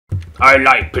I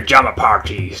like pajama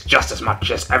parties just as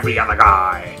much as every other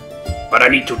guy. But I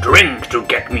need to drink to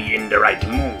get me in the right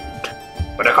mood.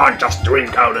 But I can't just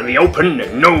drink out in the open.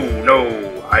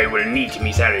 No, I will need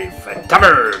myself a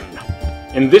tavern.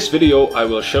 In this video I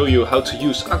will show you how to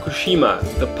use Akushima,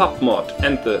 the pub mod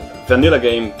and the vanilla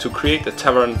game to create a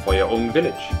tavern for your own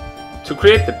village. To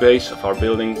create the base of our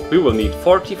building we will need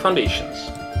 40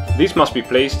 foundations. These must be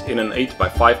placed in an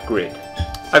 8x5 grid.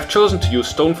 I've chosen to use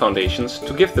stone foundations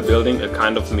to give the building a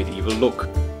kind of medieval look.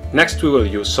 Next we will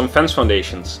use some fence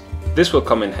foundations. This will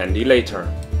come in handy later.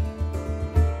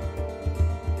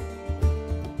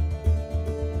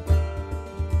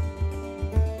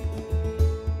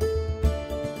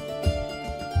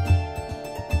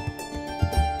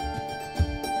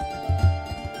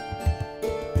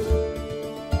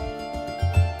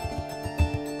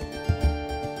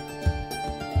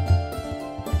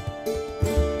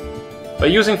 By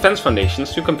using fence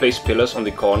foundations you can place pillars on the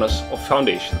corners of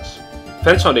foundations.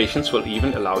 Fence foundations will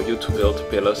even allow you to build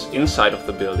pillars inside of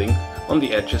the building on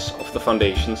the edges of the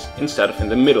foundations instead of in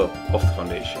the middle of the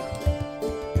foundation.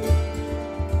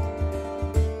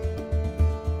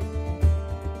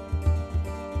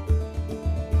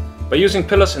 By using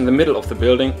pillars in the middle of the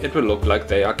building it will look like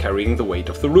they are carrying the weight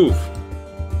of the roof.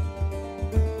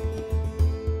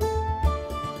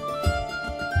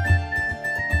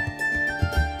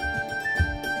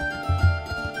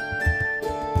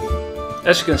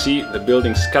 As you can see, the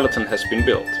building skeleton has been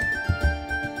built.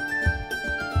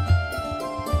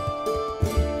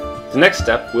 The next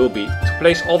step will be to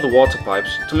place all the water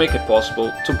pipes to make it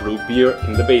possible to brew beer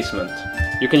in the basement.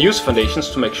 You can use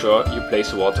foundations to make sure you place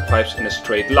the water pipes in a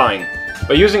straight line.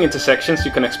 By using intersections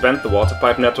you can expand the water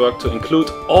pipe network to include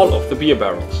all of the beer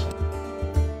barrels.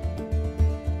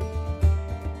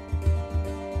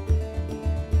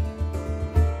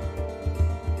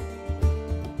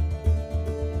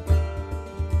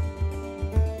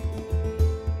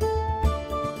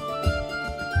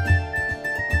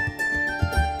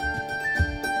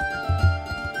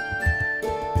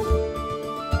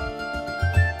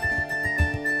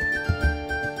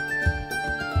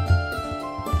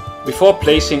 Before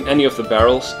placing any of the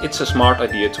barrels, it's a smart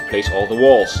idea to place all the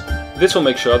walls. This will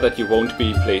make sure that you won't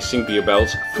be placing beer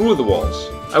barrels through the walls.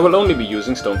 I will only be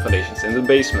using stone foundations in the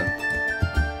basement.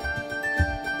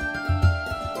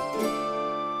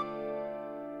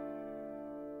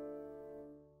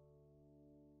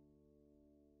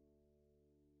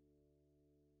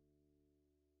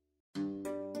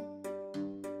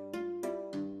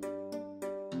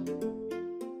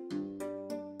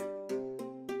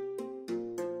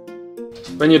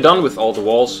 When you're done with all the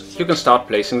walls, you can start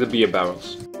placing the beer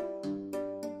barrels.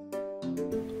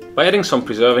 By adding some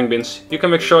preserving bins, you can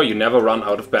make sure you never run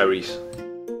out of berries.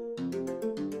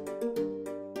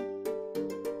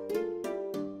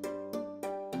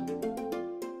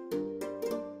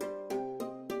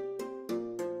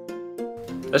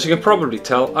 As you can probably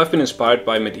tell, I've been inspired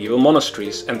by medieval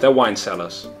monasteries and their wine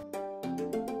cellars.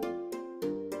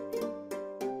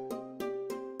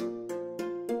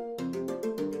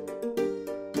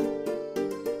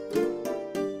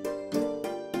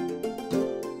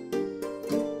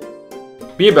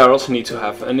 Beer barrels need to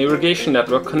have an irrigation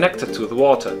network connected to the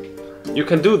water. You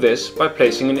can do this by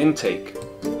placing an intake.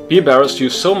 Beer barrels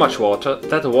use so much water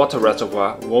that the water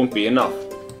reservoir won't be enough.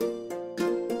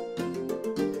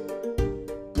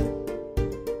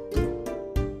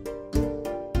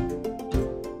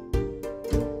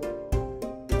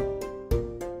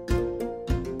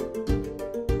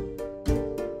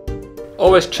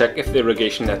 Always check if the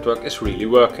irrigation network is really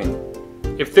working.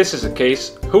 If this is the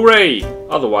case, hooray!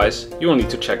 Otherwise, you will need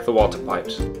to check the water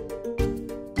pipes.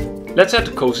 Let's add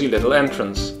a cozy little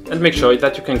entrance and make sure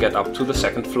that you can get up to the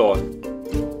second floor.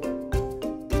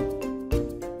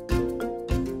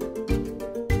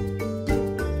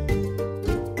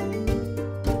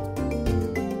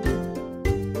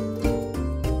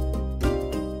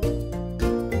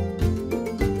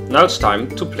 Now it's time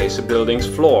to place the building's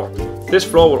floor. This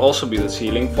floor will also be the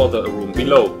ceiling for the room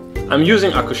below. I'm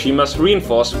using Akushima's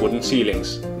reinforced wooden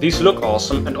ceilings. These look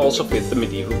awesome and also fit the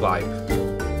medieval vibe.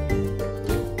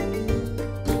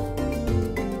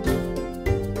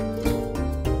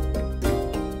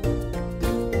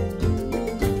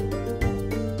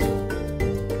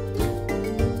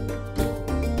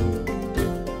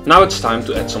 Now it's time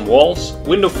to add some walls,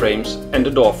 window frames and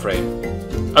a door frame.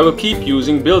 I will keep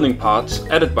using building parts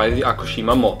added by the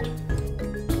Akushima mod.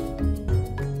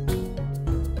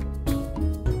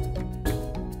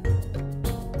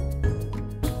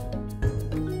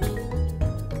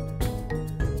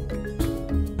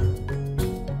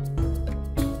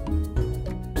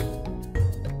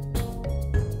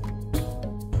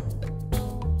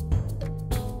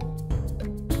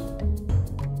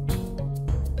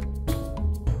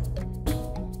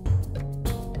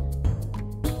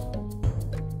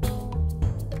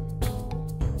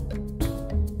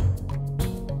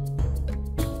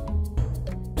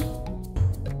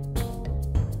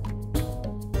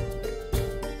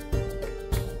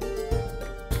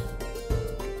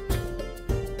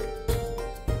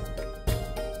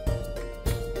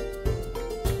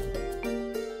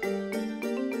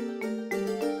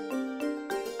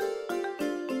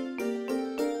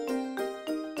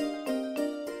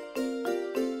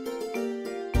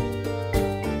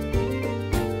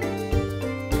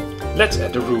 let's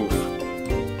add a roof.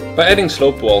 By adding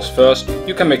sloped walls first,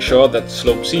 you can make sure that the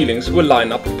sloped ceilings will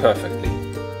line up perfectly.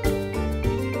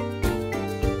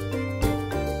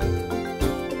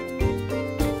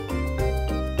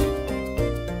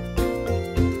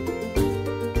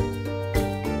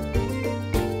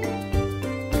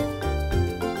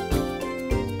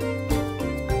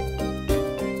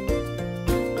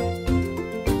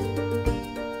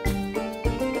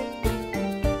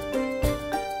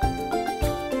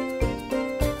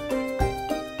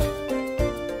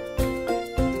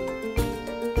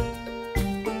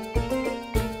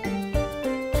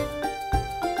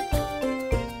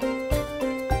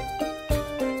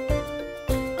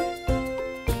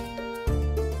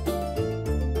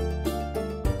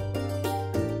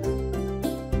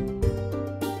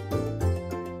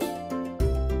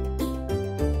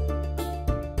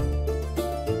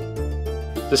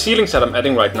 The ceilings that I'm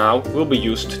adding right now will be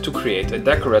used to create a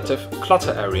decorative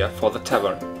clutter area for the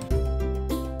tavern.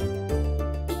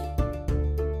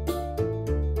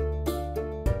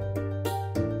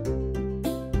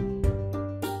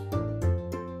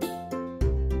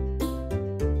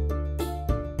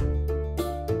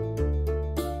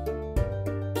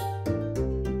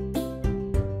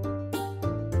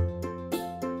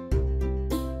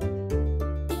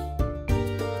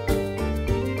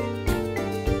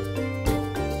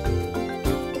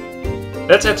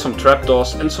 Let's add some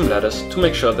trapdoors and some ladders to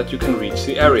make sure that you can reach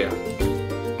the area.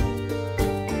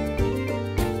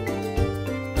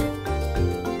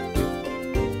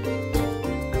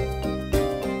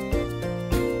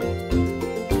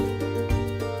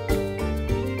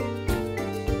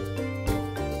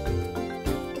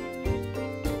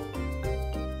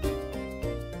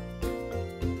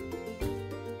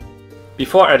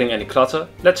 Before adding any clutter,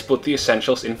 let's put the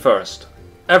essentials in first.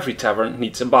 Every tavern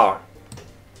needs a bar.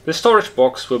 The storage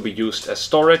box will be used as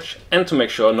storage and to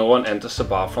make sure no one enters the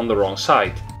bar from the wrong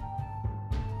side.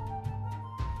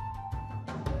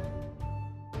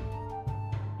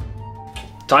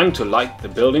 Time to light the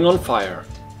building on fire.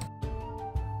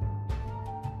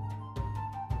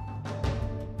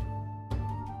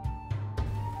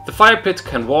 The fire pit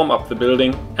can warm up the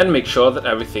building and make sure that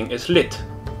everything is lit.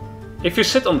 If you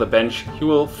sit on the bench, you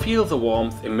will feel the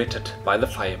warmth emitted by the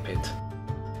fire pit.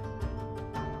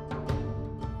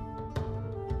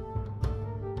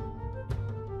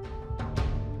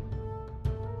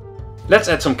 Let's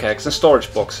add some kegs and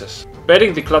storage boxes. By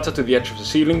adding the clutter to the edge of the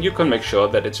ceiling, you can make sure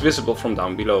that it's visible from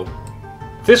down below.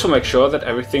 This will make sure that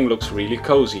everything looks really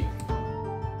cozy.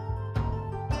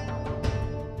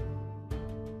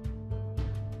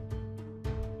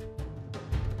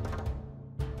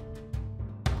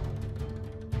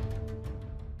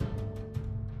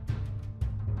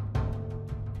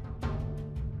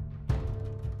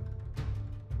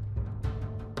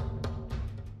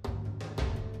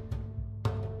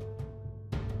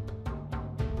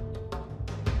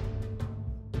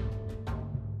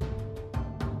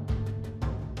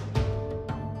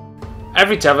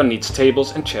 Every tavern needs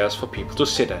tables and chairs for people to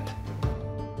sit at.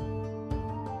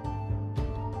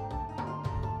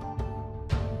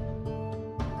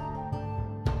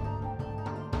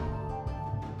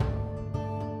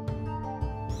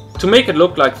 To make it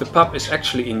look like the pub is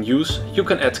actually in use, you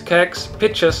can add kegs,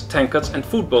 pitchers, tankards and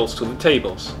food bowls to the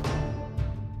tables.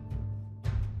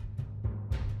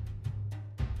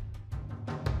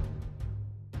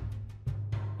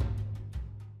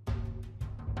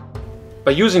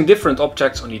 By using different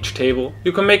objects on each table,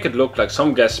 you can make it look like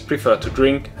some guests prefer to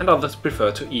drink and others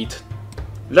prefer to eat.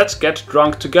 Let's get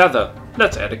drunk together.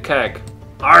 Let's add a keg.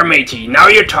 Arr matey, now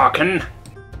you're talking.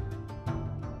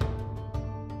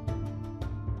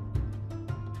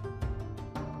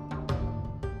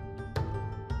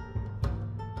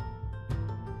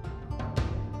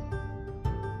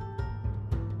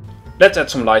 Let's add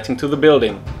some lighting to the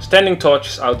building, standing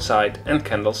torches outside and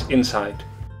candles inside.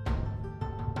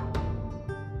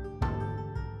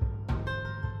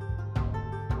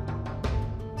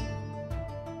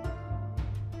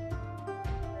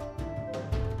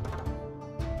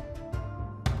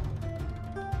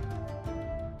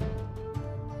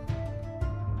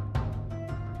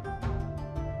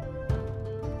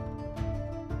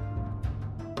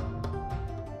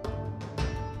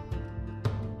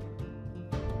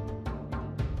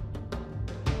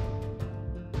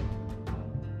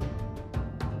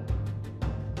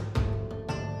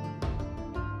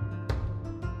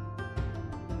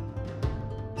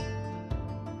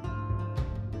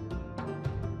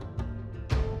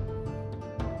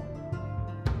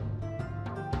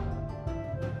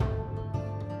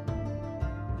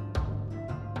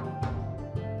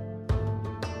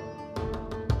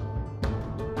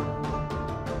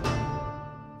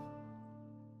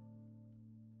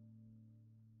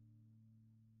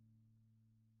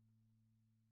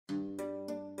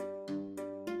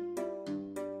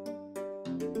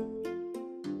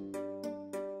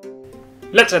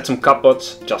 Let's add some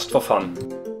cupboards just for fun.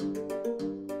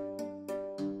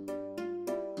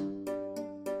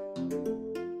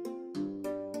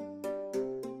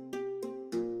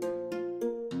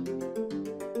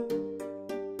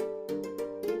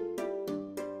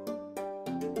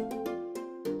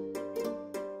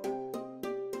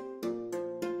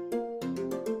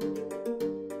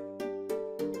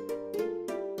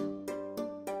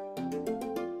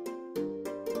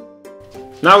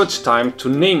 Now it's time to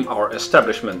name our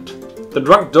establishment. The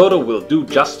Drunk Dodo will do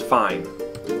just fine.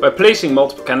 By placing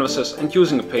multiple canvases and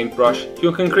using a paintbrush,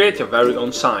 you can create your very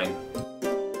own sign.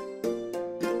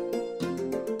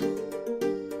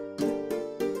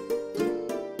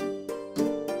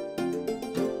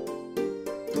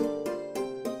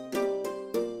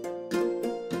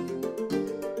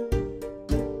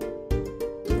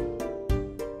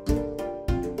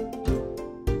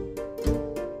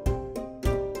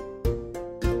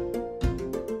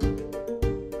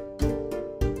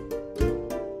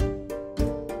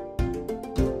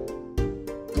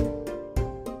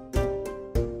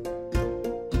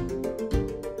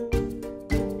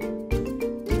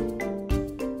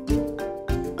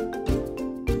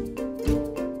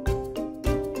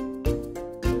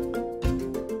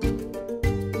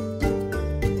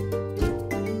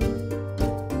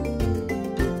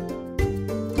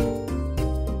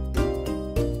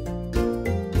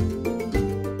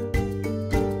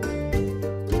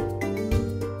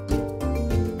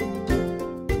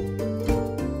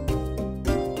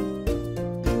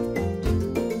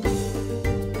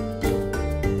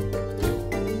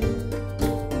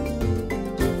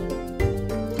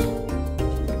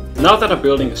 Now that our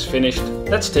building is finished,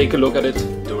 let's take a look at it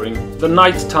during the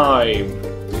night time.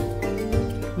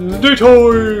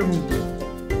 Daytime!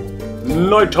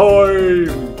 Nighttime!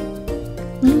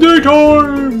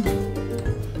 Daytime!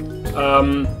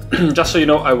 Just so you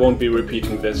know, I won't be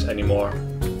repeating this anymore.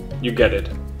 You get it.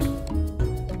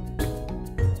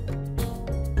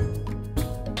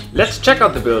 Let's check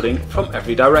out the building from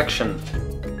every direction.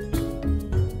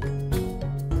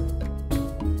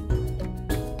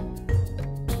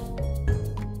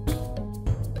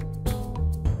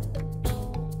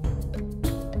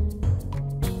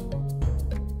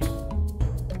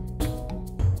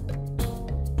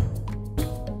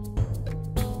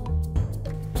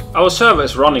 Our server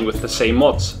is running with the same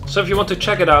mods, so if you want to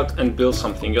check it out and build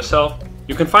something yourself,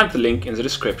 you can find the link in the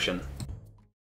description.